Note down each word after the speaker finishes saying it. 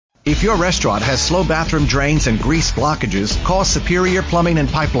If your restaurant has slow bathroom drains and grease blockages, call Superior Plumbing and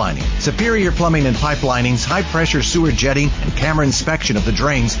Pipelining. Superior Plumbing and Pipelining's high-pressure sewer jetting and camera inspection of the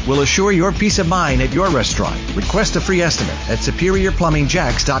drains will assure your peace of mind at your restaurant. Request a free estimate at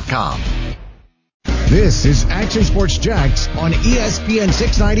SuperiorPlumbingJacks.com. This is Action Sports Jax on ESPN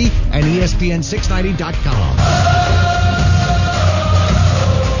 690 and ESPN690.com.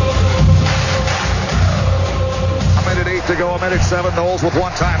 To go, 1:07. Knowles with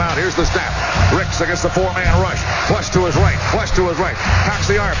one timeout. Here's the snap. Ricks against the four-man rush. Flush to his right. Cocks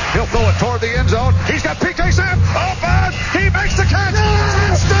the arm. He'll throw it toward the end zone. He's got PK Sam. Open. He makes the catch.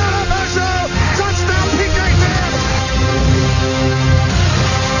 Touchdown, FSU. Touchdown, PK Sam.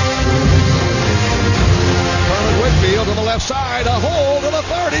 Herman Whitfield to the left side. A hole to the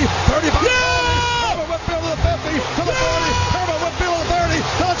 30. 35. Yeah! Herman Whitfield to the 50. To the 40. Herman Whitfield to the 30.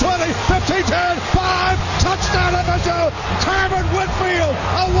 To the 20. 15, 10, 5. Touchdown, FSU. Herman Whitfield,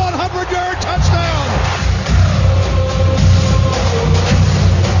 a 100-yard touchdown.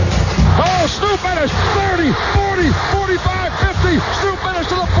 Oh, Snoop Ennis, 30, 40, 45, 50. Snoop Ennis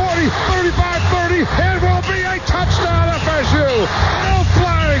to the 40, 35, 30. It will be a touchdown, FSU. No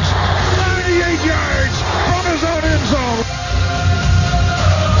flags, 98 yards from his own end zone.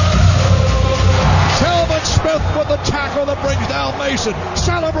 Telvin Smith with the tackle that brings down Mason.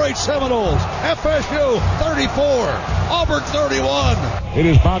 Celebrate Seminoles. FSU 34, Auburn 31. It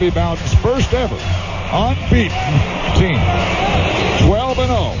is Bobby Bowden's first ever unbeaten team.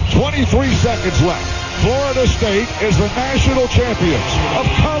 12-0, 23 seconds left. Florida State is the national champions of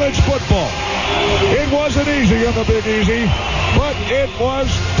college football. It wasn't easy in the Big Easy, but it was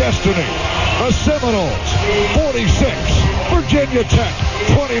destiny. The Seminoles, 46. Virginia Tech,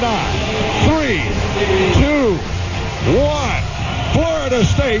 29. 3, 2, 1. Florida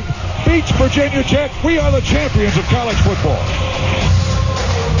State beats Virginia Tech. We are the champions of college football.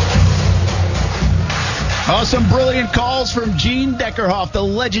 Oh, some brilliant calls from Gene Deckerhoff, the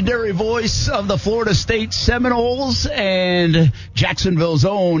legendary voice of the Florida State Seminoles and Jacksonville's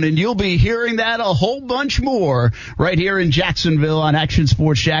own. And you'll be hearing that a whole bunch more right here in Jacksonville on Action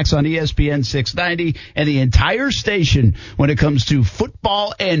Sports Jax on ESPN 690 and the entire station when it comes to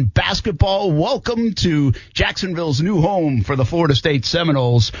football and basketball. Welcome to Jacksonville's new home for the Florida State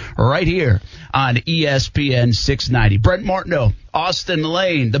Seminoles right here on ESPN 690. Brent Martineau, Austin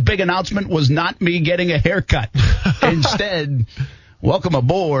Lane. The big announcement was not me getting a haircut. Instead, welcome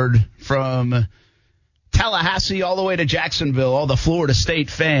aboard from Tallahassee all the way to Jacksonville, all the Florida State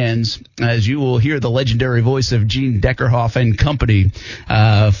fans, as you will hear the legendary voice of Gene Deckerhoff and company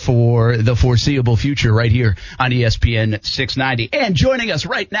for the foreseeable future right here on ESPN 690. And joining us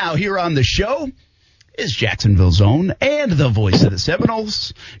right now here on the show is Jacksonville's own and the voice of the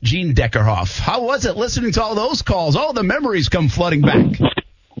Seminoles, Gene Deckerhoff. How was it listening to all those calls? All the memories come flooding back.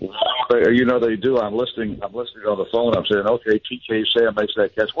 You know they do. I'm listening on the phone. I'm saying, okay, PK Sam makes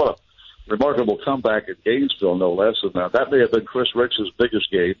that catch. What a remarkable comeback at Gainesville, no less. And that may have been Chris Ricks'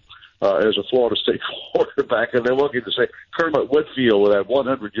 biggest game as a Florida State quarterback. And they're looking to say Kermit Whitfield with that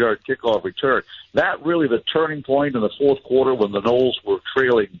 100-yard kickoff return. That really the turning point in the fourth quarter when the Noles were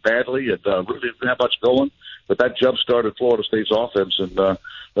trailing badly and really didn't have much going. But that jump-started Florida State's offense. And the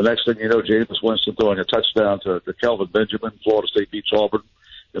next thing you know, Jameis Winston throwing a touchdown to Kelvin Benjamin. Florida State beats Auburn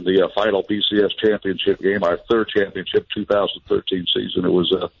in the final BCS championship game, our third championship 2013 season. It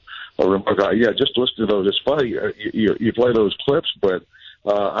was a remarkable. Yeah, just listen to those. It's funny. You play those clips, but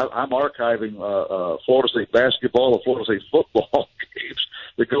I'm archiving Florida State basketball and Florida State football games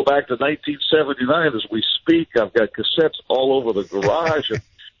that go back to 1979 as we speak. I've got cassettes all over the garage and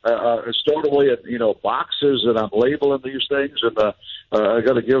stored away in boxes, and I'm labeling these things, and I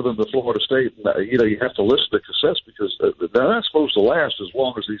got to give them to Florida State. And, you have to listen to cassettes because they're not supposed to last as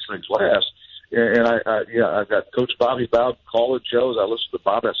long as these things last. And I've got Coach Bobby Bowden calling shows. I listened to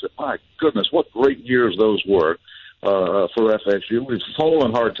Bob. I said, my goodness, what great years those were for FSU. We've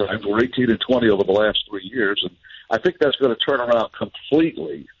fallen hard times. We're 18-20 over the last 3 years, and I think that's going to turn around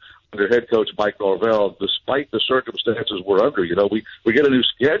completely under head coach Mike Norvell, despite the circumstances we're under. We get a new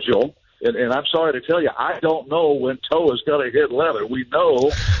schedule, and I'm sorry to tell you, I don't know when toe is going to hit leather. We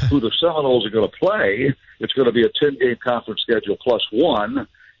know who the Seminoles are going to play. It's going to be a 10-game conference schedule plus one,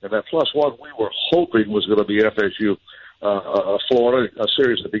 and that plus one we were hoping was going to be FSU Florida, a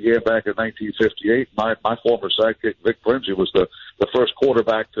series that began back in 1958. My former sidekick, Vic Brinzy, was the first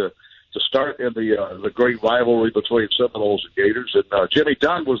quarterback to start in the great rivalry between Seminoles and Gators. And Jimmy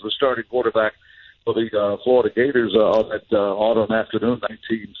Dunn was the starting quarterback for the Florida Gators on that autumn afternoon,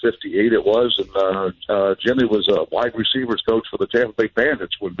 1958 it was. And Jimmy was a wide receivers coach for the Tampa Bay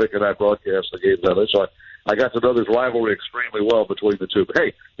Bandits when Vic and I broadcast the game together. So I got to know this rivalry extremely well between the two. But,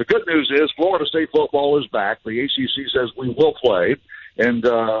 hey, the good news is Florida State football is back. The ACC says we will play. And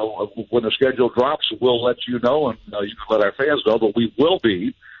when the schedule drops, we'll let you know, and you can let our fans know. But we will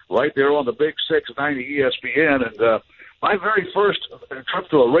be right there on the Big 690 ESPN. And my very first trip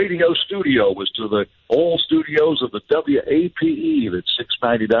to a radio studio was to the old studios of the WAPE that's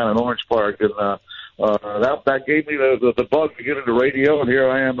 690 down in Orange Park. And that gave me the bug to get into radio. And here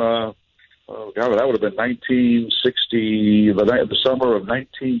I am. God, that would have been 1960, the summer of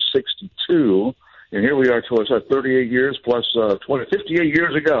 1962. And here we are, 38 years plus 58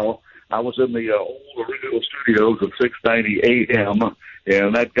 years ago. I was in the old original studios of 690 AM,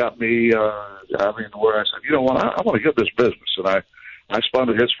 and that got me, where I said, you know what, I want to get this business. And I spun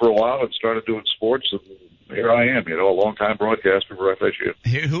the hits for a while and started doing sports, and here I am, a long-time broadcaster for FSU.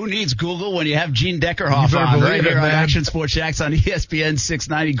 Who needs Google when you have Gene Deckerhoff on right here on Action Sports Jacks on ESPN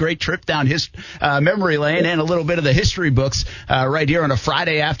 690. Great trip down memory lane and a little bit of the history books right here on a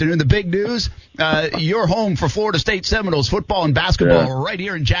Friday afternoon. The big news, your home for Florida State Seminoles football and basketball right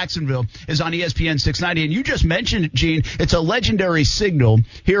here in Jacksonville is on ESPN 690. And you just mentioned, Gene, it's a legendary signal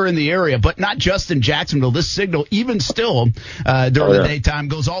here in the area, but not just in Jacksonville. This signal, even still during the daytime,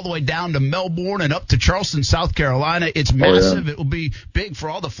 goes all the way down to Melbourne and up to Charleston, South Carolina. It's massive. It will be big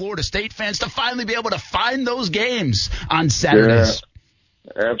for all the Florida State fans to finally be able to find those games on Saturdays.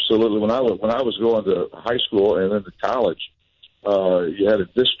 Yeah, absolutely. When I was going to high school and then to college, you had a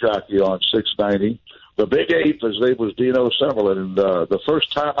disc jockey on 690. The Big Eight, his name was Dino Summerlin, and the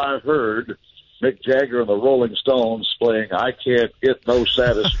first time I heard Mick Jagger and the Rolling Stones playing "I Can't Get No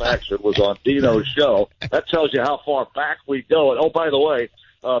Satisfaction" was on Dino's show. That tells you how far back we go. And oh, by the way,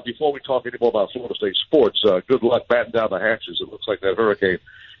 before we talk any more about Florida State sports, good luck batting down the hatches. It looks like that hurricane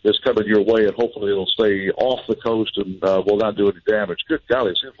is coming your way, and hopefully it'll stay off the coast and will not do any damage. Good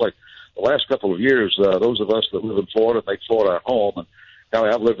golly, it seems like the last couple of years, those of us that live in Florida make Florida our home. And golly,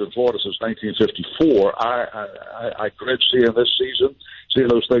 I've lived in Florida since 1954. I dread seeing this season, seeing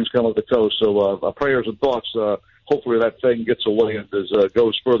those things come up the coast. So prayers and thoughts. Hopefully that thing gets away and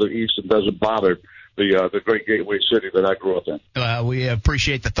goes further east and doesn't bother the great gateway city that I grew up in. We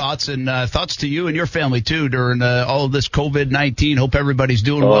appreciate the thoughts, and thoughts to you and your family, too, during all of this COVID-19. Hope everybody's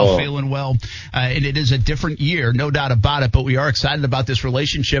doing well, feeling well. And it is a different year, no doubt about it, but we are excited about this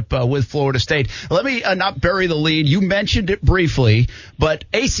relationship with Florida State. Let me not bury the lead. You mentioned it briefly, but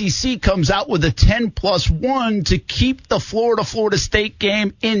ACC comes out with a 10+1 to keep the Florida State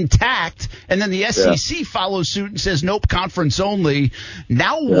game intact, and then the SEC follows suit and says, nope, conference only.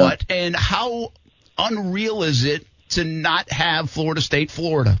 Now what, and how unreal is it to not have Florida State,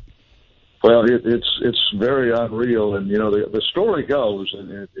 Florida? Well, it's very unreal, and the story goes,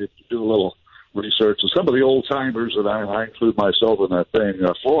 and if you do a little research, and some of the old timers, and I include myself in that thing,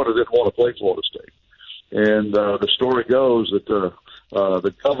 Florida didn't want to play Florida State, and the story goes that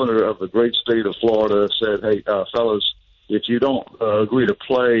the governor of the great state of Florida said, "Hey, fellas, if you don't agree to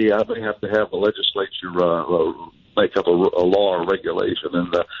play, I may have to have the legislature make up a law or regulation,"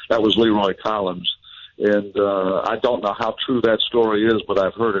 and that was Leroy Collins. And I don't know how true that story is, but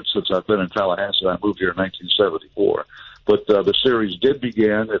I've heard it since I've been in Tallahassee. I moved here in 1974. But the series did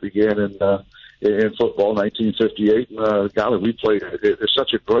begin. It began in football, 1958. Golly, we played. It's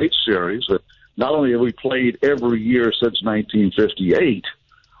such a great series that not only have we played every year since 1958,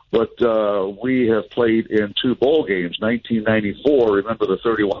 but we have played in two bowl games. 1994, remember the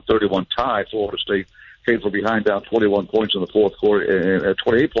 31-31 tie, Florida State came from behind down 21 points in the fourth quarter, and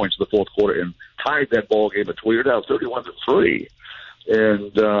 28 points in the fourth quarter, and tied that ball game at Tweeter down 31-3.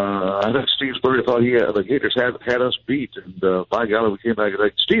 And I think Steve Spurrier thought the Gators had us beat, and by golly, we came back.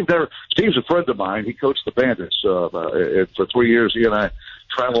 Steve's a friend of mine. He coached the Bandits for 3 years. He and I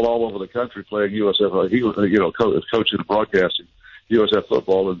traveled all over the country playing USF. He was, coaching and broadcasting USF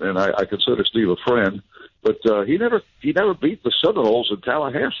football, and I consider Steve a friend. But he never beat the Seminoles in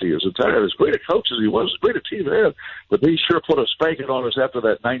Tallahassee. As great a coach as he was, as great a team head, but he sure put a spanking on us after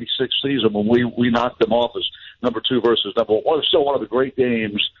that 96 season when we knocked them off as number 2 versus number 1. It's still one of the great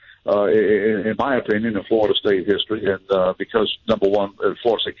games, in my opinion, in Florida State history, and because number 1,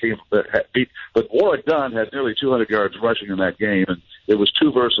 Florida State came beat. But Warwick Dunn had nearly 200 yards rushing in that game, and it was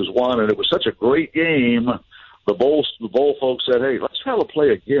 2 versus 1, and it was such a great game. The bowl folks said, "Hey, let's have a play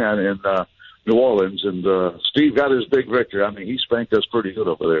again," and New Orleans, and Steve got his big victory. I mean, he spanked us pretty good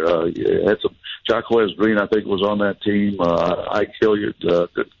over there. He had some Jacquez Green, I think, was on that team. Ike Hilliard,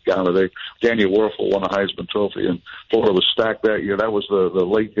 good guy. Daniel Werfel won a Heisman Trophy, and Florida was stacked that year. That was the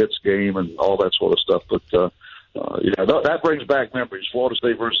late hits game and all that sort of stuff. But that brings back memories. Florida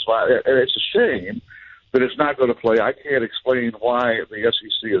State versus and it's a shame that it's not going to play. I can't explain why the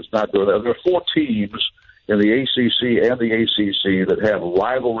SEC is not doing that. There are 4 teams in the ACC and the ACC that have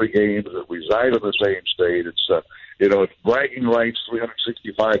rivalry games that reside in the same state. It's it's bragging rights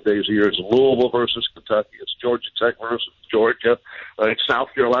 365 days a year. It's Louisville versus Kentucky. It's Georgia Tech versus Georgia. It's South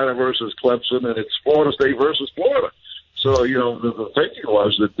Carolina versus Clemson, and it's Florida State versus Florida. So, the thinking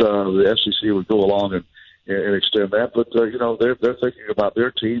was that the SEC would go along and extend that. But, they're thinking about their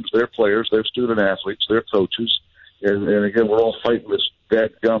teams, their players, their student athletes, their coaches. And again, we're all fighting this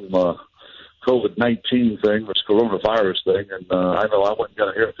dadgum COVID-19 thing, this coronavirus thing. And I know I went and got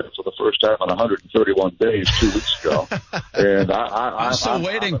a haircut for the first time in 131 days 2 weeks ago. And I'm still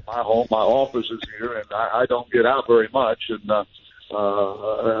waiting. I'm at my home. My office is here, and I don't get out very much. And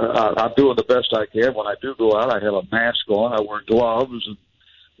I'm doing the best I can. When I do go out, I have a mask on. I wear gloves,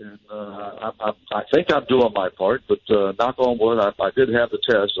 and I think I'm doing my part. But knock on wood, I did have the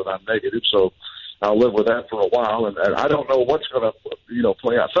test, and I'm negative, so I'll live with that for a while. And I don't know what's going to,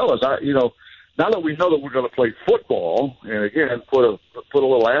 play out, fellas. Now that we know that we're going to play football, and again, put a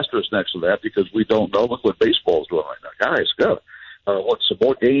little asterisk next to that because we don't know. Look what baseball's doing right now, guys. Good. Some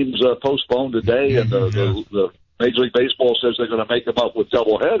more games postponed today, and the Major League Baseball says they're going to make them up with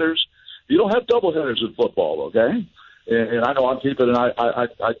doubleheaders. You don't have doubleheaders in football, okay? And I know I'm keeping an eye.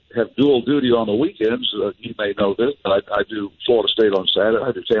 I have dual duty on the weekends. You may know this, but I do Florida State on Saturday.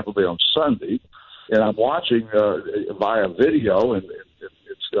 I do Tampa Bay on Sunday, and I'm watching via video, and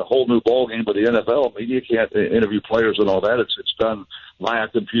it's a whole new ball game with the NFL. I mean, you can't interview players and all that. It's done via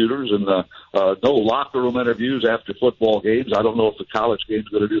computers, and no locker room interviews after football games. I don't know if the college game's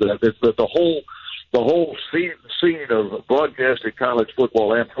going to do that. The whole scene of broadcasting college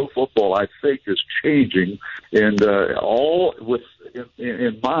football and pro football, I think, is changing, and all with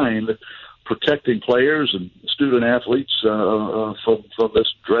in mind protecting players and student athletes from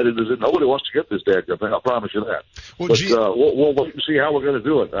this dreaded disease. Nobody wants to get this damn thing, I promise you that. We'll wait and see how we're going to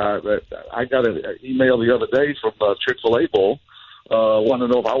do it. I got an email the other day from Chick-fil-A Bowl. Wanted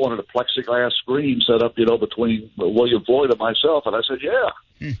to know if I wanted a plexiglass screen set up, between William Floyd and myself, and I said, yeah.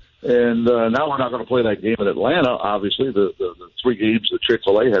 And now we're not going to play that game in Atlanta. Obviously, the three games that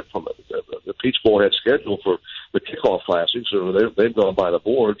Chick-fil-A had, the Peach Bowl had scheduled for the kickoff classic, so they've gone by the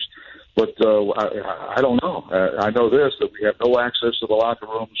boards. But I don't know. I know this, that we have no access to the locker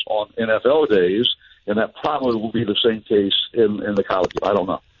rooms on NFL days, and that probably will be the same case in the college. I don't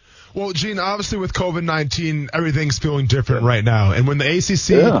know. Well, Gene, obviously with COVID-19, everything's feeling different right now. And when the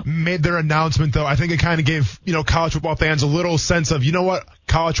ACC made their announcement, though, I think it kind of gave, college football fans a little sense of, what,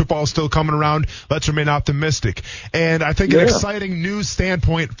 college football is still coming around. Let's remain optimistic. And I think an exciting news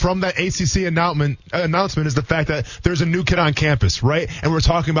standpoint from that ACC announcement is the fact that there's a new kid on campus, right? And we're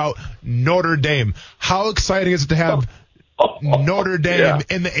talking about Notre Dame. How exciting is it to have Notre Dame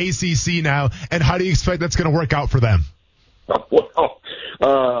in the ACC now? And how do you expect that's going to work out for them? Well,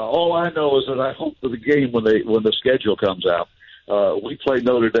 all I know is that I hope for the game when the schedule comes out. We play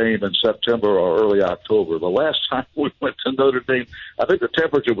Notre Dame in September or early October. The last time we went to Notre Dame, I think the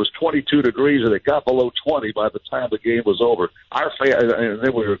temperature was 22 degrees, and it got below 20 by the time the game was over. Our fans, and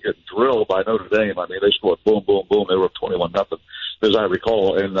then we were getting drilled by Notre Dame. I mean, they scored boom, boom, boom. They were up 21-0, as I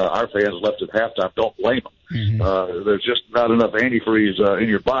recall, and our fans left at halftime. Don't blame them. Mm-hmm. There's just not enough antifreeze in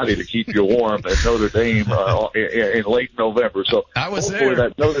your body to keep you warm at Notre Dame in late November. So I was there.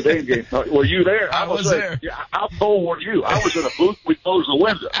 That Notre Dame game. Were you there? I was there. Yeah, how cold were you? I was in a booth. We closed the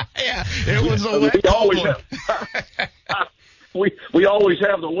window. Yeah, it was a wet cold one. We always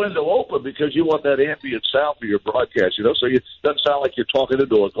have the window open because you want that ambient sound for your broadcast, so it doesn't sound like you're talking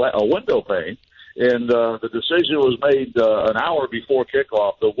into a window pane. And the decision was made an hour before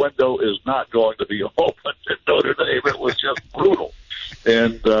kickoff. The window is not going to be open at Notre Dame. It was just brutal.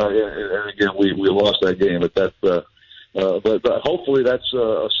 And again, we lost that game at that. But hopefully that's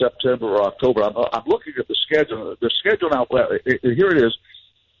September or October. I'm looking at the schedule. The schedule now. Here it is: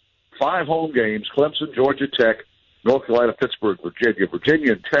 5 home games: Clemson, Georgia Tech, North Carolina, Pittsburgh, Virginia.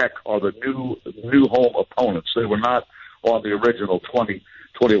 Virginia and Tech are the new home opponents. They were not on the original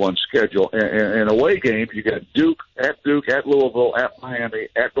 2021 schedule. And away games, you got Duke, at Louisville, at Miami,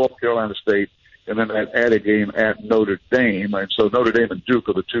 at North Carolina State, and then that added game at Notre Dame. And so Notre Dame and Duke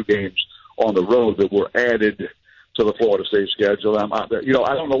are the 2 games on the road that were added to the Florida State schedule. I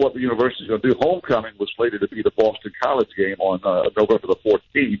don't know what the university is going to do. Homecoming was slated to be the Boston College game on November the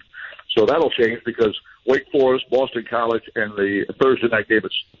 14th. So that'll change because Wake Forest, Boston College, and the Thursday night game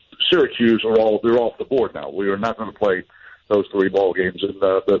at Syracuse they're off the board now. We are not going to play those 3 ball games. And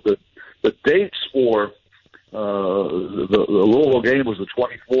the dates for the Louisville game was the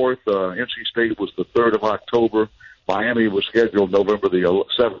 24th. NC State was the 3rd of October. Miami was scheduled November the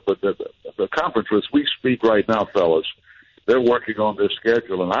 7th. But the conference, as we speak right now, fellas, they're working on this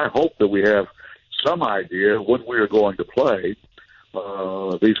schedule, and I hope that we have some idea when we are going to play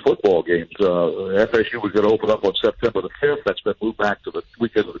these football games. FSU was going to open up on September the 5th. That's been moved back to the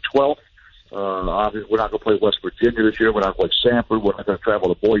weekend of the 12th. Obviously, we're not going to play West Virginia this year. We're not going to play Samford. We're not going to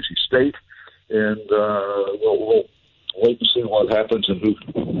travel to Boise State. And we'll wait to see what happens and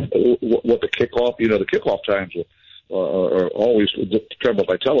what the kickoff. The kickoff times are always determined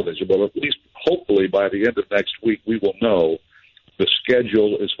by television. But at least, hopefully, by the end of next week, we will know the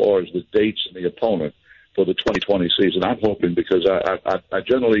schedule as far as the dates and the opponent for the 2020 season. I'm hoping, because I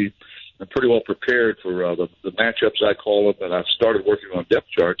generally am pretty well prepared for the matchups, I call them, and I've started working on depth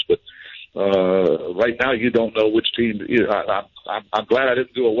charts. But right now, you don't know which team. I'm glad I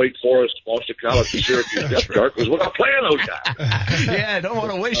didn't do a Wake Forest, Boston College, and Syracuse depth chart, because we're not playing those guys. Yeah, I don't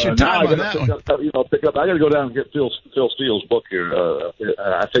want to waste your time on that one. I got to go down and get Phil Steele's book here.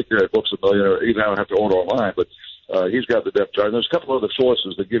 I think they're at Books A Million, or even I don't have to order online, but he's got the depth chart. And there's a couple other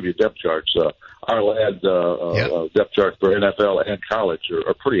sources that give you depth charts. Our lad depth charts for NFL and college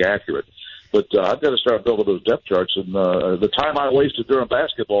are pretty accurate. But I've got to start building those depth charts. And the time I wasted during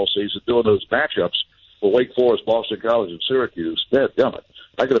basketball season doing those matchups for Wake Forest, Boston College, and Syracuse, dadgummit,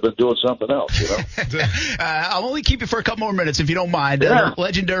 I could have been doing something else, I'll only keep you for a couple more minutes if you don't mind. Yeah.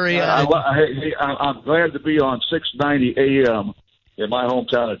 Legendary. I'm glad to be on 690 AM in my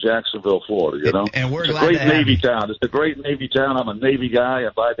hometown of Jacksonville, Florida. And we're it's glad a great to have Navy you. town. It's a great Navy town. I'm a Navy guy,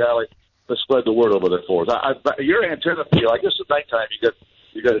 and by golly, let's spread the word over there for us. Your antenna field, I guess at nighttime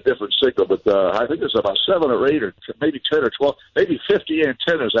you got a different signal, but I think there's about 7 or 8 or maybe 10 or 12, maybe 50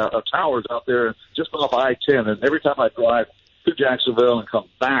 antennas towers out there just off I-10. And every time I drive to Jacksonville and come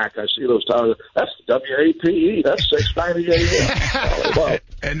back, I see those towers. That's WAPE. That's 690 AM. Well,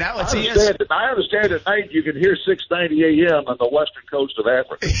 and now it's I understand at night you can hear 690 AM on the western coast of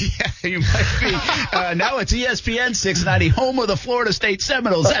Africa. Yeah, you might be. Now it's ESPN 690, home of the Florida State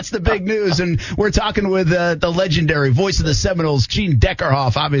Seminoles. That's the big news. And we're talking with the legendary voice of the Seminoles, Gene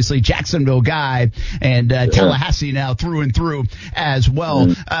Deckerhoff, obviously Jacksonville guy, and Tallahassee now through and through as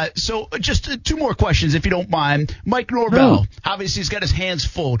well. So just 2 more questions, if you don't mind. Mike Norvell. Obviously, he's got his hands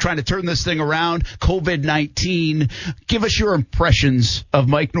full trying to turn this thing around. COVID-19. Give us your impressions of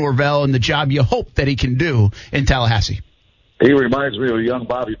Mike Norvell and the job you hope that he can do in Tallahassee. He reminds me of a young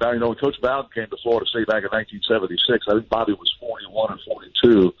Bobby Bowden. Coach Bowden came to Florida State back in 1976. I think Bobby was 41 or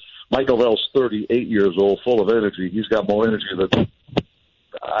 42. Mike Norvell's 38 years old, full of energy. He's got more energy than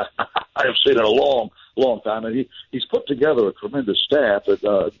I have seen in a long, long time. And he's put together a tremendous staff.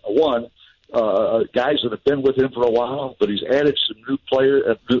 Guys that have been with him for a while, but he's added some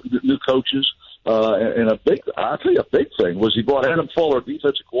new coaches. And I'll tell you a big thing was he brought Adam Fuller,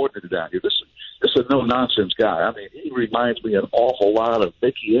 defensive coordinator, down here. This is a no-nonsense guy. I mean, he reminds me an awful lot of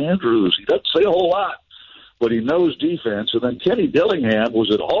Mickey Andrews. He doesn't say a whole lot, but he knows defense. And then Kenny Dillingham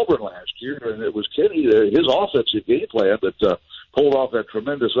was at Auburn last year, and it was Kenny, his offensive game plan that pulled off that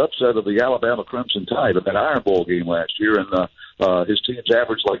tremendous upset of the Alabama Crimson Tide in that Iron Bowl game last year. And his team's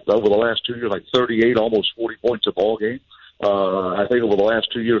averaged, over the last 2 years, 38, almost 40 points a ball game. I think over the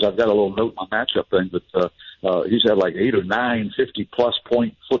last 2 years, I've got a little note in my matchup thing, but he's had 8 or 9 50-plus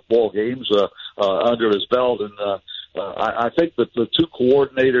point football games under his belt. And I think that the 2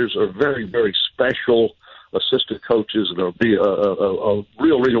 coordinators are very, very special assistant coaches, and there'll be a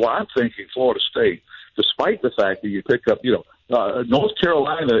real reason why I'm thinking Florida State, despite the fact that you pick up, North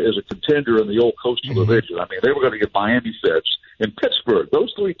Carolina is a contender in the old Coastal Division. I mean, they were going to get Miami fits. In Pittsburgh,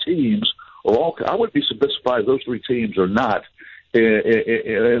 those 3 teams are all. I wouldn't be surprised those 3 teams are not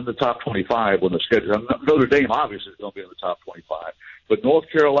in the top 25 when the schedule. Notre Dame obviously is going to be in the top 25, but North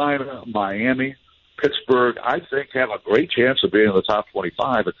Carolina, Miami, Pittsburgh, I think have a great chance of being in the top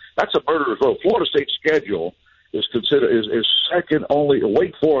 25. And that's a murderer's row. Florida State's schedule is second only.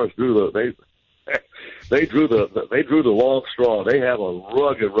 Wake Forest They drew the long straw. They have a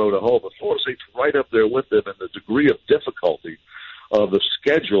rugged road to hoe, but Florida State's right up there with them in the degree of difficulty of the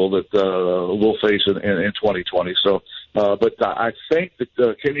schedule that we'll face in 2020. So, but I think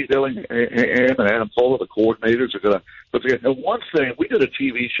that Kenny Dillingham and Adam Fuller, the coordinators, are going to put together. And one thing, we did a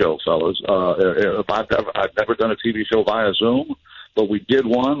TV show, fellas. I've never done a TV show via Zoom, but we did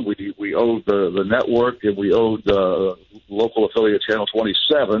one. We owed the network, and we owed local affiliate Channel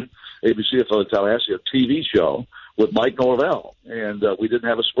 27, ABC affiliate Tallahassee, a TV show with Mike Norvell. And we didn't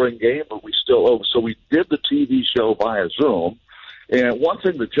have a spring game, but we still owed. So we did the TV show via Zoom. And one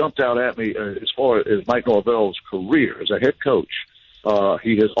thing that jumped out at me as far as Mike Norvell's career as a head coach,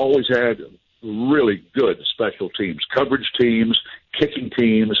 he has always had really good special teams, coverage teams, kicking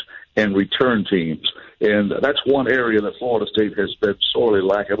teams, and return teams. And that's one area that Florida State has been sorely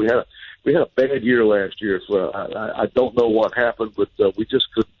lacking. We had we had a bad year last year. So I don't know what happened, but we just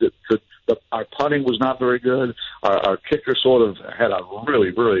could. Our punting was not very good. Our kicker sort of had a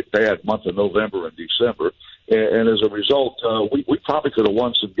really, really bad month of November and December, and as a result, we probably could have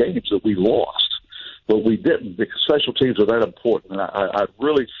won some games that we lost, but we didn't because special teams are that important. And I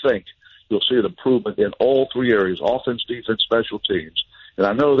really think you'll see an improvement in all three areas: offense, defense, special teams. And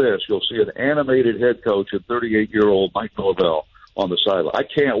I know this: you'll see an animated head coach and 38-year-old Mike Norvell on the sideline. I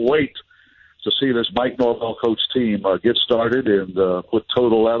can't wait to see this Mike Norvell coach team get started and put toe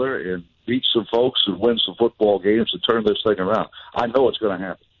to leather and beat some folks and win some football games and turn this thing around. I know it's going to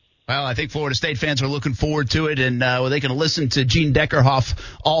happen. Well, I think Florida State fans are looking forward to it, and they can listen to Gene Deckerhoff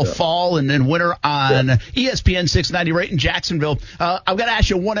all fall and then winter on ESPN 690 right in Jacksonville. I've got to ask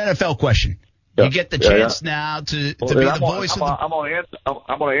you one NFL question. You get the chance now to be the voice of the... I'm going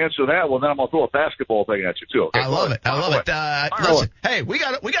to answer that one, then I'm going to throw a basketball thing at you, too. Okay? I love it. Listen, hey, we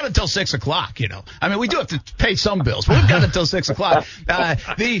got until 6 o'clock, you know. I mean, we do have to pay some bills, but we've got until 6 o'clock.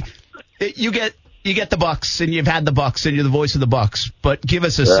 You get the Bucs, and you've had the Bucs, and you're the voice of the Bucs. But give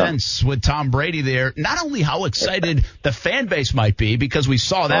us a sense with Tom Brady there, not only how excited the fan base might be, because we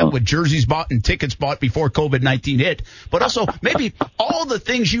saw that with jerseys bought and tickets bought before COVID-19 hit, but also maybe all the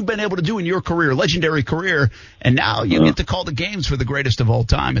things you've been able to do in your career, legendary career, and now you get to call the games for the greatest of all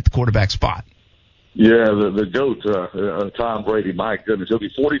time at the quarterback spot. Yeah, the GOAT, Tom Brady, my goodness. He'll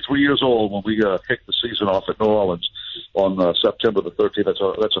be 43 years old when we kick the season off at New Orleans on September the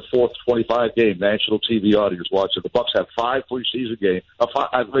 13th. That's a fourth 25-game national TV audience watching. The Bucs have 5 preseason games,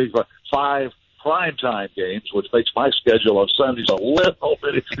 I believe 5 primetime games, which makes my schedule on Sundays a little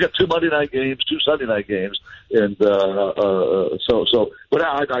bit. We got 2 Monday night games, 2 Sunday night games, and so. But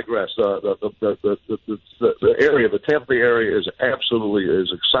I digress. The area, the Tampa Bay area, is absolutely as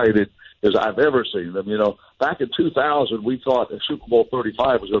excited as I've ever seen them. You know, back in 2000, we thought Super Bowl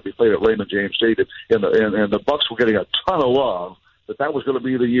 35 was going to be played at Raymond James Stadium, and the Bucs were getting a ton of love, but that was going to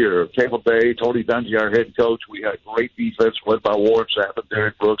be the year. Tampa Bay, Tony Dungy, our head coach. We had great defense led by Warren Sapp and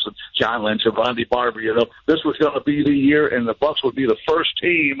Derek Brooks and John Lynch and Ronnie Barber. You know, this was going to be the year, and the Bucs would be the first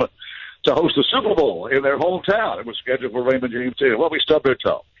team to host the Super Bowl in their hometown. It was scheduled for Raymond James Stadium. Well, we stubbed our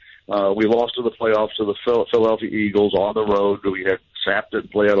toe. We lost to the playoffs to the Philadelphia Eagles on the road. We had Sapp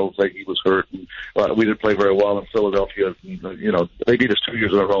didn't play. I don't think he was hurt. And, we didn't play very well in Philadelphia. You know, they beat us 2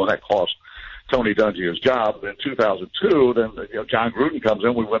 years in a row, and that cost Tony Dungy his job. In 2002, then John Gruden comes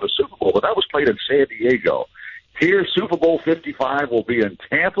in. We win the Super Bowl, but that was played in San Diego. Here, Super Bowl 55 will be in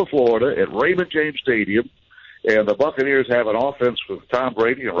Tampa, Florida, at Raymond James Stadium. And the Buccaneers have an offense with Tom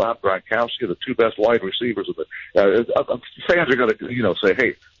Brady and Rob Gronkowski, the 2 best wide receivers of the. Fans are going to, say,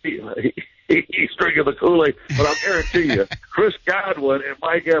 hey, he's drinking the Kool-Aid, but I'll guarantee you, Chris Godwin and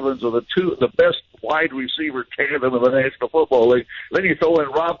Mike Evans are the best wide receiver tandem in the National Football League. Then you throw in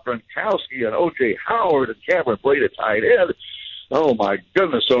Rob Gronkowski and O.J. Howard and Cameron Brate at tight end. Oh my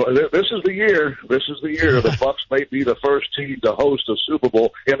goodness! So this is the year. This is the year the Bucs may be the first team to host a Super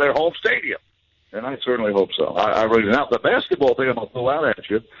Bowl in their home stadium. And I certainly hope so. I really now the basketball thing I'm going to throw out at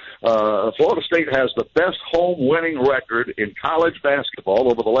you. Florida State has the best home winning record in college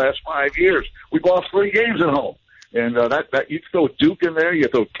basketball over the last 5 years. We've lost 3 games at home, and that you throw Duke in there, you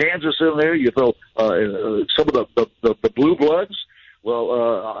throw Kansas in there, you throw some of the blue bloods.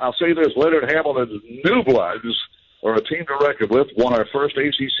 Well, I'll say this: Leonard Hamilton's new bloods are a team to reckon with. Won our first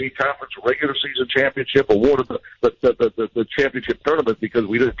ACC conference regular season championship, awarded the championship tournament because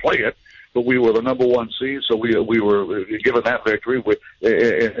we didn't play it. But we were the number 1 seed, so we were given that victory.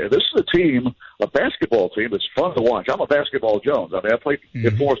 This is a team, a basketball team that's fun to watch. I'm a basketball Jones. I mean, I played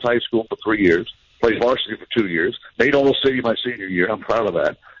at Forest High School for 3 years, played varsity for 2 years, made Old City my senior year. I'm proud of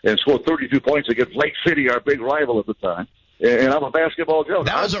that, and scored 32 points against Lake City, our big rival at the time. And I'm a basketball Jones.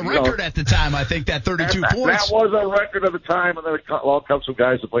 That was a record at the time, I think, that 32 points. That was a record at the time, and then along comes some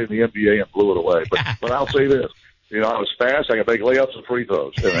guys that played in the NBA and blew it away. But I'll say this. I was fast. I could make layups and free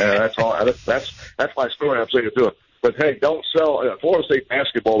throws, and that's all. That's my story. I'm saying to it. But hey, don't sell. Florida State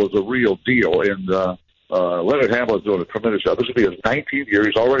basketball is a real deal, and Leonard Hamilton's doing a tremendous job. This will be his 19th year.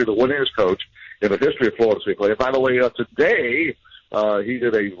 He's already the winningest coach in the history of Florida State play. And by the way, today he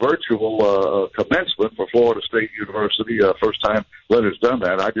did a virtual commencement for Florida State University. First time Leonard's done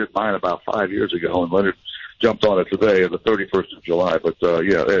that. I did mine about 5 years ago, and Leonard jumped on it today, on the 31st of July. But,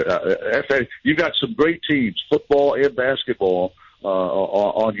 FA, you got some great teams, football and basketball,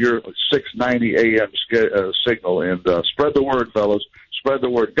 on your 690 AM signal. And spread the word, fellas. Spread the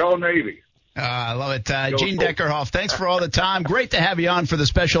word. Go Navy. I love it. Gene Deckerhoff, thanks for all the time. Great to have you on for the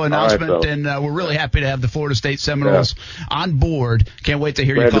special announcement, right, and we're really happy to have the Florida State Seminoles on board. Can't wait to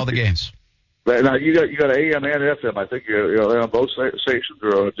hear you call the games. Now you got AM and FM. I think you're on both stations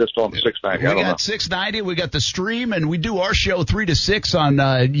or just on 690. We got 690. We got the stream, and we do our show 3 to 6 on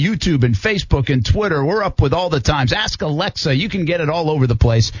YouTube and Facebook and Twitter. We're up with all the times. Ask Alexa. You can get it all over the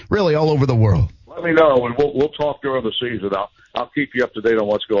place, really all over the world. Let me know, and we'll talk during the season. I'll keep you up to date on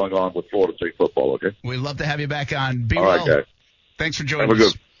what's going on with Florida State football. Okay. We'd love to have you back on. Be all well. right, guys. Thanks for joining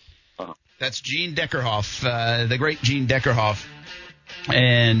us. That's Gene Deckerhoff, the great Gene Deckerhoff,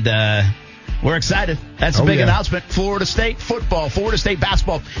 and. We're excited. That's a big announcement. Florida State football, Florida State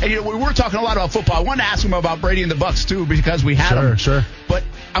basketball. And, we were talking a lot about football. I wanted to ask him about Brady and the Bucks, too, because we had him. Sure. But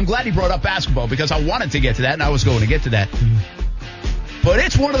I'm glad he brought up basketball because I wanted to get to that, and I was going to get to that. But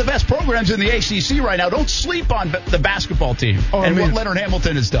it's one of the best programs in the ACC right now. Don't sleep on the basketball team what Leonard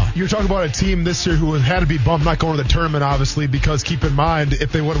Hamilton has done. You're talking about a team this year who had to be bummed not going to the tournament, obviously, because keep in mind,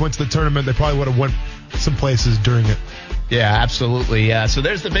 if they would have went to the tournament, they probably would have went some places during it. Yeah, absolutely. So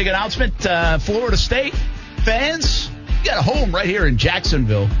there's the big announcement. Florida State fans, you got a home right here in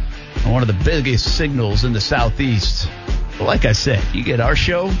Jacksonville, one of the biggest signals in the Southeast. But like I said, you get our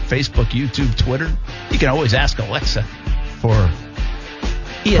show, Facebook, YouTube, Twitter. You can always ask Alexa for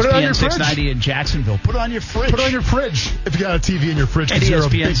ESPN 690 in Jacksonville. Put it on your fridge. Put it on your fridge if you got a TV in your fridge. And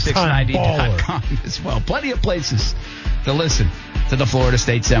ESPN690.com as well. Plenty of places to listen to the Florida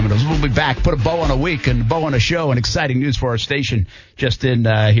State Seminoles. We'll be back. Put a bow on a week and a bow on a show and exciting news for our station just in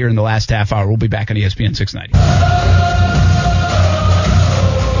here in the last half hour. We'll be back on ESPN 690.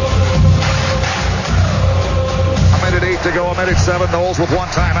 A minute 8 to go, a minute 7. Knowles with one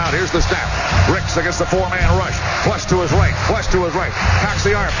timeout. Here's the snap. Ricks against the four-man rush. Flush to his right. Cocks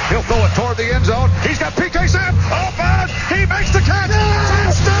the arm. He'll throw it toward the end zone. He's got PK Sam. Open. He makes the catch.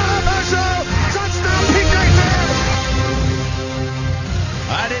 Touchdown, Marshall. Touchdown, PK Sam.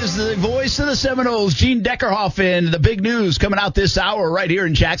 That is the voice of the Seminoles, Gene Deckerhoff, and the big news coming out this hour right here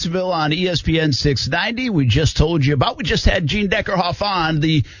in Jacksonville on ESPN 690. We just told you about. We just had Gene Deckerhoff on,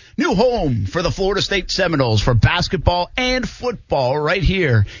 the new home for the Florida State Seminoles for basketball and football right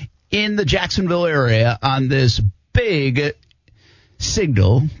here in the Jacksonville area on this big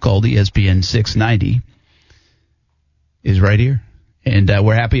signal called ESPN 690 is right here, and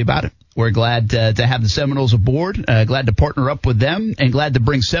we're happy about it. We're glad to have the Seminoles aboard, glad to partner up with them, and glad to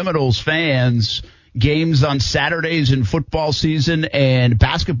bring Seminoles fans games on Saturdays in football season and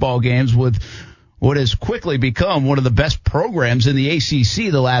basketball games with what has quickly become one of the best programs in the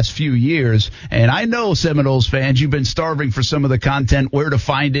ACC the last few years. And I know, Seminoles fans, you've been starving for some of the content, where to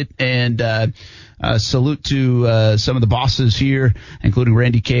find it, and salute to some of the bosses here, including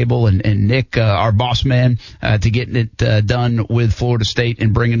Randy Cable and Nick, our boss man, to getting it done with Florida State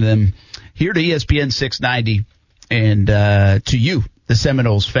and bringing them here to ESPN 690 and to you, the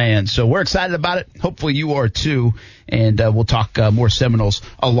Seminoles fans. So we're excited about it. Hopefully you are too. And we'll talk more Seminoles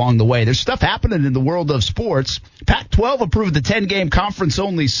along the way. There's stuff happening in the world of sports. Pac-12 approved the 10-game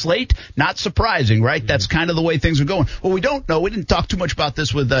conference-only slate. Not surprising, right? That's kind of the way things are going. What we don't know, we didn't talk too much about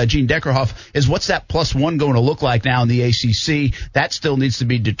this with Gene Deckerhoff, is what's that +1 going to look like now in the ACC? That still needs to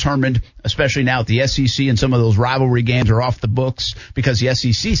be determined, especially now at the SEC, and some of those rivalry games are off the books because the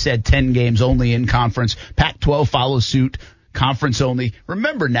SEC said 10 games only in conference. Pac-12 follows suit. Conference only.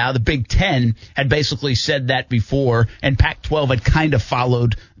 Remember now, the Big Ten had basically said that before, and Pac-12 had kind of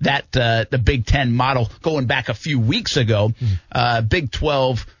followed that, the Big Ten model going back a few weeks ago. Big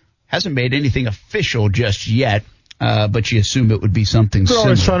 12 hasn't made anything official just yet, but you assume it would be something similar.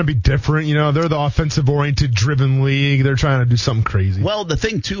 They're always trying to be different. They're the offensive-oriented, driven league. They're trying to do something crazy. Well, the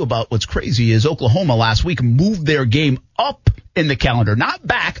thing, too, about what's crazy is Oklahoma last week moved their game up in the calendar. Not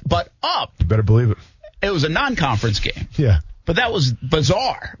back, but up. You better believe it. It was a non-conference game. Yeah. But that was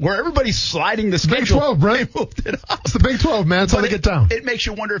bizarre, where everybody's sliding the schedule. Big 12, Brent. They moved it up. It's the Big 12, man. That's how they get down. It makes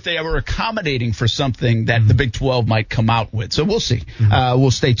you wonder if they were accommodating for something that the Big 12 might come out with. So we'll see. We'll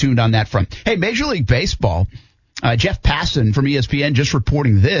stay tuned on that front. Hey, Major League Baseball, Jeff Passan from ESPN just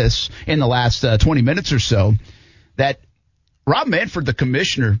reporting this in the last 20 minutes or so, that Rob Manfred, the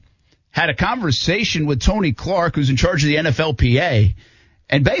commissioner, had a conversation with Tony Clark, who's in charge of the NFLPA,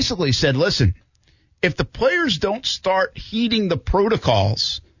 and basically said, listen, if the players don't start heeding the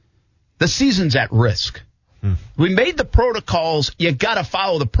protocols, the season's at risk. We made the protocols. You got to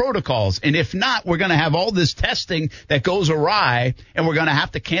follow the protocols. And if not, we're going to have all this testing that goes awry, and we're going to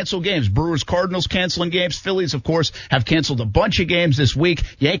have to cancel games. Brewers, Cardinals canceling games. Phillies, of course, have canceled a bunch of games this week.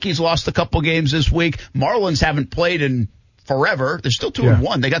 Yankees lost a couple games this week. Marlins haven't played in forever. They're still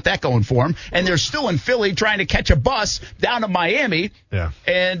 2-1. They got that going for them. And they're still in Philly trying to catch a bus down to Miami. Yeah.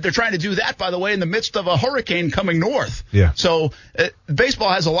 And they're trying to do that, by the way, in the midst of a hurricane coming north. Yeah. So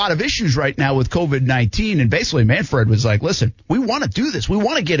baseball has a lot of issues right now with COVID-19. And basically Manfred was like, listen, we want to do this. We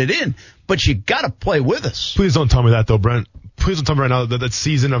want to get it in, but you got to play with us. Please don't tell me that, though, Brent. Please don't tell me right now that that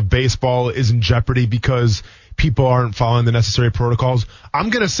season of baseball is in jeopardy because people aren't following the necessary protocols. I'm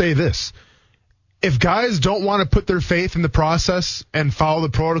going to say this. If guys don't want to put their faith in the process and follow the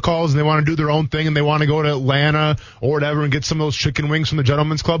protocols and they want to do their own thing and they want to go to Atlanta or whatever and get some of those chicken wings from the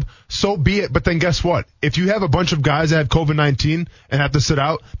Gentlemen's Club, so be it. But then guess what? If you have a bunch of guys that have COVID-19 and have to sit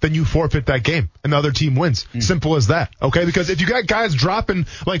out, then you forfeit that game and the other team wins. Simple as that. Okay? Because if you got guys dropping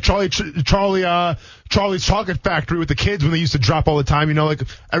like Charlie's Chocolate Factory with the kids when they used to drop all the time, you know, like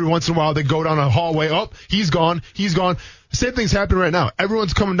every once in a while they go down a hallway, he's gone. The same thing's happening right now.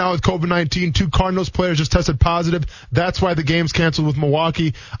 Everyone's coming down with COVID-19. 2 Cardinals players just tested positive. That's why the game's canceled with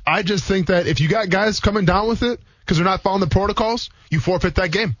Milwaukee. I just think that if you got guys coming down with it because they're not following the protocols, you forfeit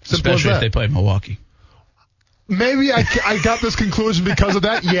that game. Simple Especially as if that. they play Milwaukee. Maybe I got this conclusion because of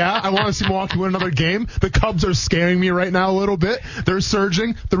that. Yeah, I want to see Milwaukee win another game. The Cubs are scaring me right now a little bit. They're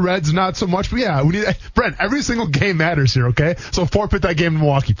surging. The Reds not so much. But yeah, Brent, every single game matters here, okay? So forfeit that game in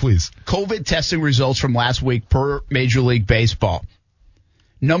Milwaukee, please. COVID testing results from last week per Major League Baseball.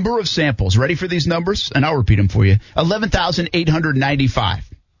 Number of samples. Ready for these numbers? And I'll repeat them for you. 11,895.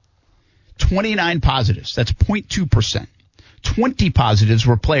 29 positives. That's 0.2%. 20 positives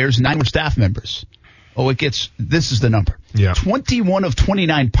were players, 9 were staff members. This is the number. Yeah. 21 of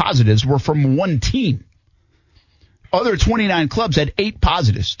 29 positives were from one team. Other 29 clubs had 8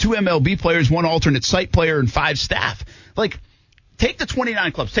 positives, 2 MLB players, 1 alternate site player, and 5 staff. Like, take the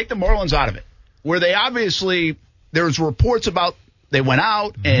 29 clubs, take the Marlins out of it, where they obviously, there's reports about they went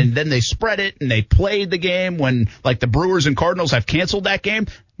out and then they spread it and they played the game when, like, the Brewers and Cardinals have canceled that game.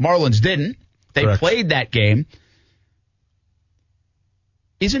 Marlins didn't. They Correct. played that game.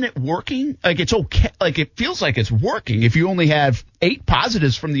 Isn't it working? Like, it's okay. Like, it feels like it's working if you only have 8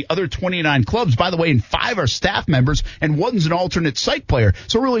 positives from the other 29 clubs. By the way, and 5 are staff members and 1's an alternate site player.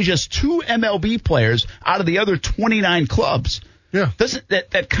 So really just 2 MLB players out of the other 29 clubs. Yeah. Doesn't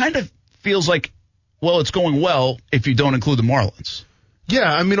that kind of feels like, well, it's going well if you don't include the Marlins.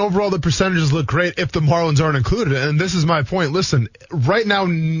 Yeah, I mean, overall, the percentages look great if the Marlins aren't included. And this is my point. Listen, right now,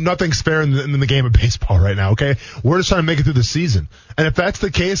 nothing's fair in the game of baseball right now, okay? We're just trying to make it through the season. And if that's the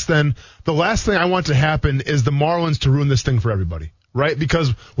case, then the last thing I want to happen is the Marlins to ruin this thing for everybody, right?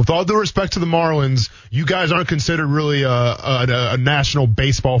 Because with all due respect to the Marlins, you guys aren't considered really a national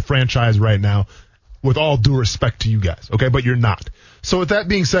baseball franchise right now, with all due respect to you guys, okay? But you're not. So with that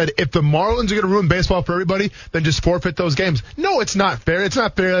being said, if the Marlins are going to ruin baseball for everybody, then just forfeit those games. No, it's not fair. It's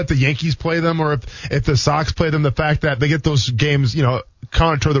not fair that the Yankees play them or if the Sox play them, the fact that they get those games, you know,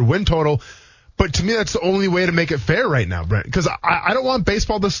 counter to their win total. But to me, that's the only way to make it fair right now, Brent, because I don't want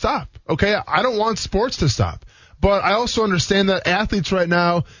baseball to stop, okay? I don't want sports to stop. But I also understand that athletes right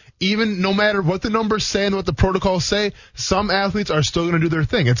now, even no matter what the numbers say and what the protocols say, some athletes are still going to do their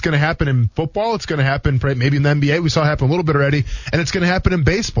thing. It's going to happen in football. It's going to happen maybe in the NBA. We saw it happen a little bit already. And it's going to happen in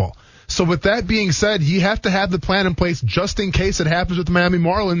baseball. So with that being said, you have to have the plan in place just in case it happens with the Miami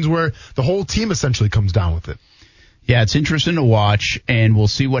Marlins where the whole team essentially comes down with it. Yeah, it's interesting to watch, and we'll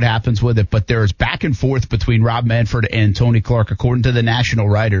see what happens with it. But there's back and forth between Rob Manfred and Tony Clark, according to the national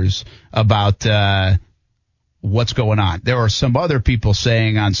writers, about what's going on. There are some other people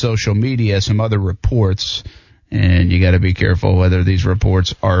saying on social media, some other reports, and you got to be careful whether these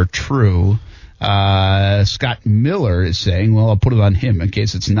reports are true. Scott Miller is saying, well, I'll put it on him in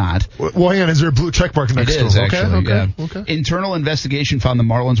case it's not. Well, hang on. Is there a blue check mark next to it? It is, Okay, actually. okay, Yeah. okay. Internal investigation found the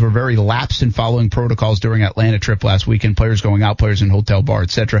Marlins were very lapsed in following protocols during Atlanta trip last weekend. Players going out, players in hotel bar,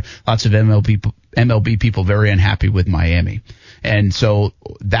 etc. Lots of MLB people very unhappy with Miami. And so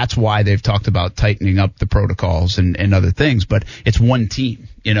that's why they've talked about tightening up the protocols and other things. But it's one team,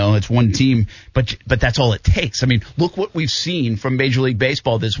 it's one team. But that's all it takes. I mean, look what we've seen from Major League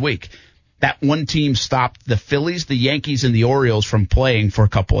Baseball this week. That one team stopped the Phillies, the Yankees, and the Orioles from playing for a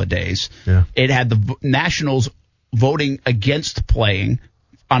couple of days. Yeah. It had the Nationals voting against playing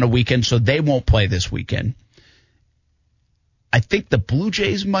on a weekend, so they won't play this weekend. I think the Blue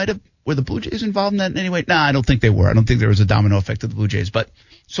Jays were the Blue Jays involved in that in any way? No, I don't think they were. I don't think there was a domino effect of the Blue Jays. But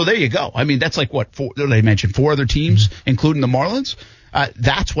so there you go. I mean, that's like what they mentioned, 4 other teams, including the Marlins.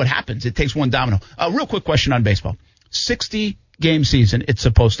 That's what happens. It takes one domino. Real quick question on baseball. 60-game season, it's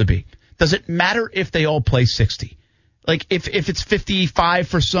supposed to be. Does it matter if they all play 60? Like, if it's 55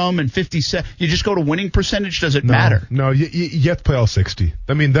 for some and 57, you just go to winning percentage? Does it matter? No, you have to play all 60.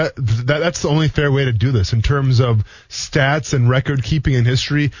 I mean, that's the only fair way to do this in terms of stats and record keeping in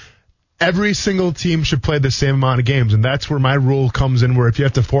history. Every single team should play the same amount of games, and that's where my rule comes in, where if you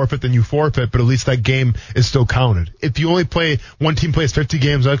have to forfeit, then you forfeit, but at least that game is still counted. If you only play, one team plays 50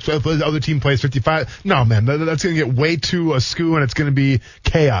 games, the other team plays 55, no, man, that's going to get way too askew, and it's going to be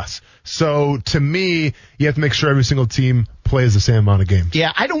chaos. So, to me, you have to make sure every single team plays the same amount of games.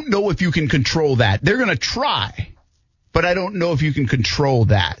 Yeah, I don't know if you can control that. They're going to try, but I don't know if you can control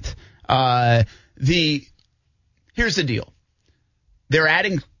that. Here's the deal. They're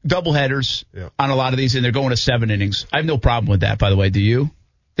adding doubleheaders on a lot of these, and they're going to 7 innings. I have no problem with that, by the way. Do you?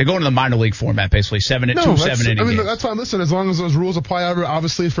 They're going to the minor league format, basically, 7 inning games. That's fine. Listen, as long as those rules apply,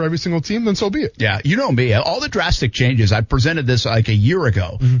 obviously, for every single team, then so be it. Yeah, you know me. All the drastic changes, I presented this like a year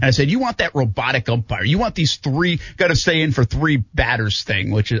ago, and I said, you want that robotic umpire. You want these 3, got to stay in for 3 batters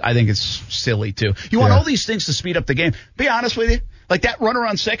thing, which I think is silly, too. You want all these things to speed up the game. Be honest with you, like that runner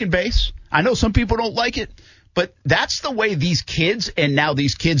on second base, I know some people don't like it, but that's the way these kids, and now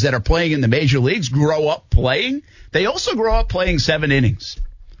these kids that are playing in the major leagues, grow up playing. They also grow up playing 7 innings.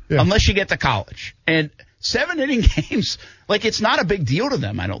 Unless you get to college. And 7-inning games, like, it's not a big deal to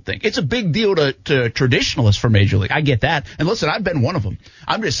them, I don't think. It's a big deal to traditionalists for Major League. I get that. And listen, I've been one of them.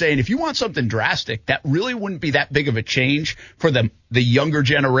 I'm just saying, if you want something drastic, that really wouldn't be that big of a change for the younger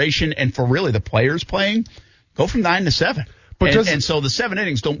generation and for really the players playing. Go from 9 to 7. And so the 7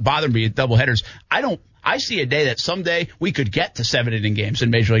 innings don't bother me at doubleheaders. I see a day that someday we could get to 7-inning games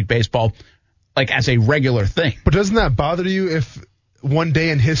in Major League Baseball, like, as a regular thing. But doesn't that bother you if one day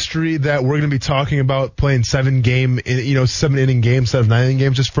in history that we're going to be talking about playing 7-inning games instead of 9-inning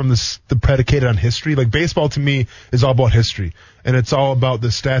games, just from the predicated on history? Like, baseball to me is all about history, and it's all about the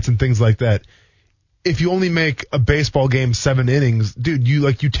stats and things like that. If you only make a baseball game 7 innings, dude,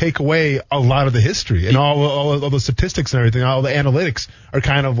 you take away a lot of the history and all the statistics and everything. All the analytics are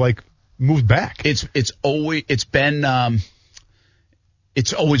kind of like moved back. It's always been the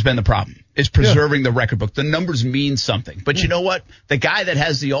problem. Is preserving the record book. The numbers mean something. But you know what? The guy that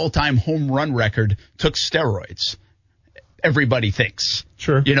has the all-time home run record took steroids. Everybody thinks.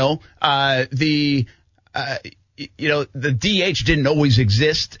 Sure. The DH didn't always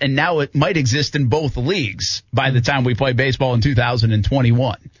exist, and now it might exist in both leagues by the time we play baseball in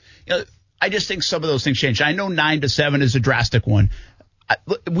 2021. I just think some of those things change. I know 9 to 7 is a drastic one.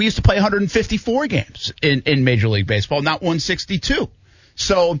 We used to play 154 games in Major League Baseball, not 162.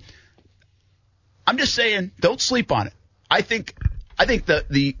 So I'm just saying, don't sleep on it. I think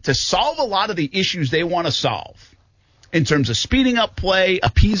to solve a lot of the issues they want to solve in terms of speeding up play,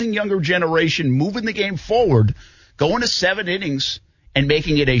 appeasing younger generation, moving the game forward, going to 7 innings and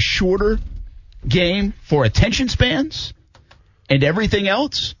making it a shorter game for attention spans and everything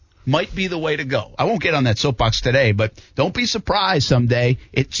else might be the way to go. I won't get on that soapbox today, but don't be surprised someday.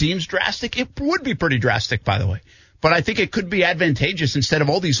 It seems drastic. It would be pretty drastic, by the way. But I think it could be advantageous instead of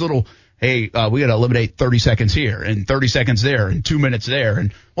all these little, hey, we got to eliminate 30 seconds here and 30 seconds there and 2 minutes there.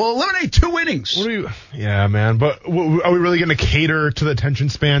 And, well, eliminate 2 innings. Yeah, man. But are we really going to cater to the attention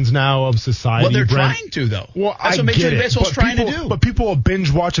spans now of society? Well, they're trying to, though. Well, that's what Major League Baseball's trying to do. But people will binge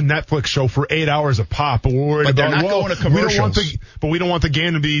watch a Netflix show for 8 hours a pop. But they're not going to commercials. We don't want the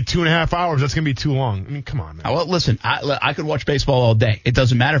game to be 2.5 hours. That's going to be too long. I mean, come on, man. Well, listen, I could watch baseball all day. It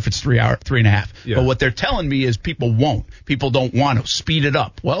doesn't matter if it's 3.5. Yeah. But what they're telling me is people won't. People don't want to speed it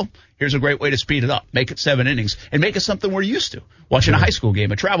up. Well, here's a great way to speed it up. Make it 7 innings and make it something we're used to. Watching a high school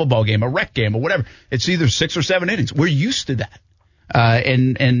game, a travel ball game, a rec game, or whatever. It's either 6 or 7 innings. We're used to that.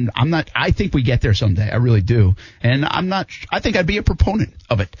 And I think we get there someday. I really do. And I think I'd be a proponent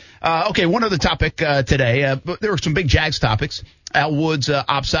of it. Okay. One other topic, today. There were some big Jags topics. Al Woods,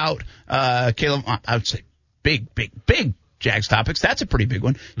 opts out. Caleb, I would say big Jags topics. That's a pretty big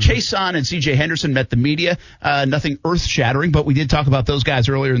one. Chason and C.J. Henderson met the media. Nothing earth-shattering, but we did talk about those guys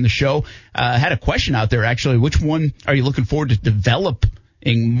earlier in the show. Had a question out there, actually. Which one are you looking forward to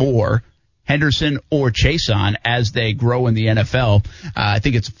developing more, Henderson or Chason, as they grow in the NFL? I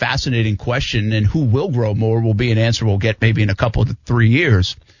think it's a fascinating question, and who will grow more will be an answer we'll get maybe in a couple to 3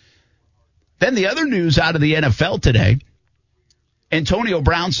 years. Then the other news out of the NFL today, Antonio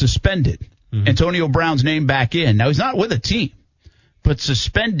Brown suspended. Antonio Brown's name back in. Now, he's not with a team, but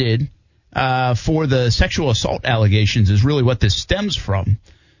suspended for the sexual assault allegations is really what this stems from.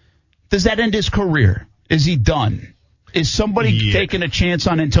 Does that end his career? Is he done? Is somebody taking a chance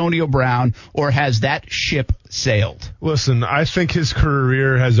on Antonio Brown, or has that ship sailed? Listen, I think his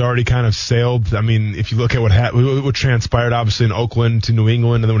career has already kind of sailed. I mean, if you look at what transpired, obviously, in Oakland to New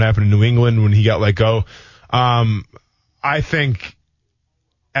England, and then what happened in New England when he got let go, I think,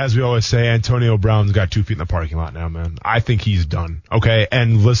 as we always say, Antonio Brown's got 2 feet in the parking lot now, man. I think he's done. Okay,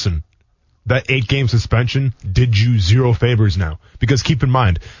 and listen, that 8-game suspension did you zero favors now. Because keep in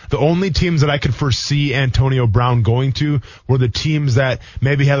mind, the only teams that I could foresee Antonio Brown going to were the teams that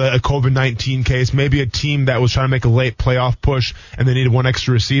maybe had a COVID-19 case, maybe a team that was trying to make a late playoff push and they needed one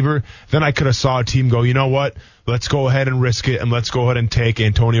extra receiver. Then I could have saw a team go, you know what? Let's go ahead and risk it, and let's go ahead and take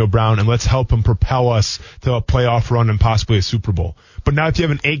Antonio Brown, and let's help him propel us to a playoff run and possibly a Super Bowl. But now if you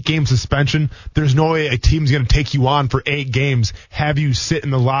have an 8-game suspension, there's no way a team's going to take you on for 8 games, have you sit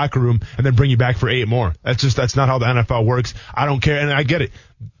in the locker room, and then bring you back for 8 more. That's not how the NFL works. I don't care, and I get it.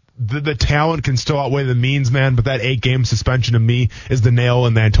 The talent can still outweigh the means, man, but that 8-game suspension to me is the nail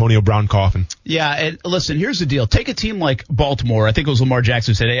in the Antonio Brown coffin. Yeah, and listen, here's the deal. Take a team like Baltimore. I think it was Lamar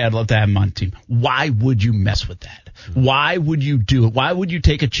Jackson who said, hey, I'd love to have him on the team. Why would you mess with that? Why would you do it? Why would you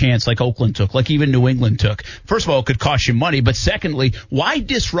take a chance like Oakland took, like even New England took? First of all, it could cost you money, but secondly, why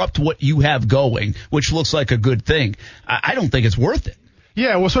disrupt what you have going, which looks like a good thing? I don't think it's worth it.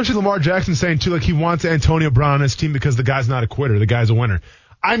 Yeah, well, especially Lamar Jackson saying, too, like he wants Antonio Brown on his team because the guy's not a quitter. The guy's a winner.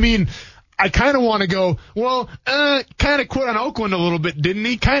 I mean, I kind of want to go, well, kind of quit on Oakland a little bit, didn't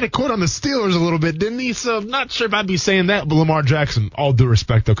he? Kind of quit on the Steelers a little bit, didn't he? So I'm not sure if I'd be saying that, but Lamar Jackson, all due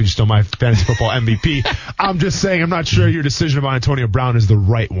respect, though, because you're still my fantasy football MVP. I'm just saying I'm not sure your decision about Antonio Brown is the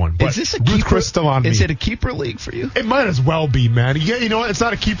right one. But is this a Ruth keeper? Chris still on me. Is it a keeper league for you? It might as well be, man. Yeah, you know what? It's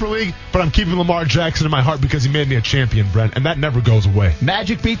not a keeper league, but I'm keeping Lamar Jackson in my heart because he made me a champion, Brent, and that never goes away.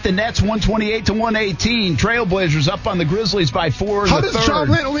 Magic beat the Nets 128-118. Trailblazers up on the Grizzlies by 4 in How the does third. John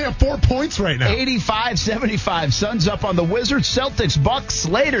Morant only have 4 points right now? 85-75. Suns up on the Wizards. Celtics Bucks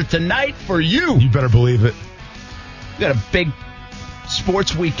later tonight for you. You better believe it. We got a big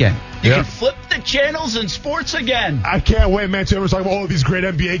sports weekend. You can flip the channels in sports again. I can't wait, man. Everyone's talking about these great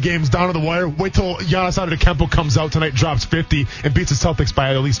NBA games down to the wire. Wait till Giannis Antetokounmpo comes out tonight, drops 50, and beats the Celtics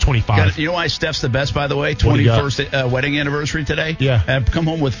by at least 25. You know why Steph's the best, by the way? 21st wedding anniversary today. Yeah. I come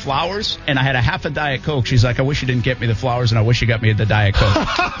home with flowers, and I had a half a Diet Coke. She's like, I wish you didn't get me the flowers, and I wish you got me the Diet Coke.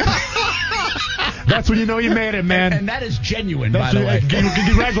 That's when you know you made it, man. And that is genuine, by the way.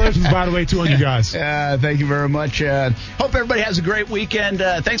 Congratulations, by the way, too, on you guys. Thank you very much. Hope everybody has a great weekend.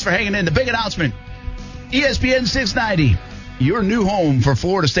 Thanks for hanging in. The big announcement, ESPN 690, your new home for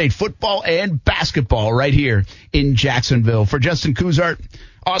Florida State football and basketball right here in Jacksonville. For Justin Kuzart,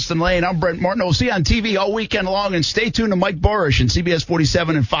 Austin Lane, I'm Brent Martin. We'll see you on TV all weekend long, and stay tuned to Mike Borish and CBS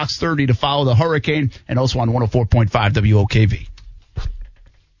 47 and Fox 30 to follow the Hurricane, and also on 104.5 WOKV.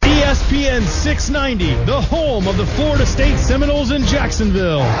 ESPN 690, the home of the Florida State Seminoles in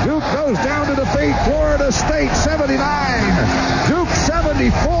Jacksonville. Duke goes down to defeat Florida State 79. Duke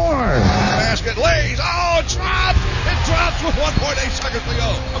 74. Basket lays. Oh, dropped. It drops with 1.8 seconds to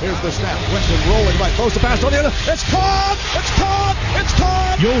go. Here's the snap. Winston rolling right close to pass on the other. It's caught. It's caught. It's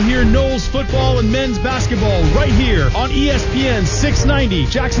caught. You'll hear Noles football and men's basketball right here on ESPN 690,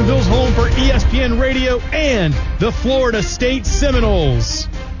 Jacksonville's home for ESPN Radio and the Florida State Seminoles.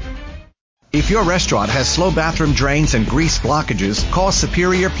 If your restaurant has slow bathroom drains and grease blockages, call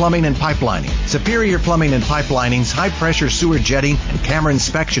Superior Plumbing and Pipelining. Superior Plumbing and Pipelining's high-pressure sewer jetting and camera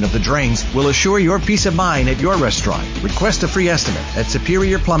inspection of the drains will assure your peace of mind at your restaurant. Request a free estimate at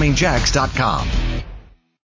SuperiorPlumbingJacks.com.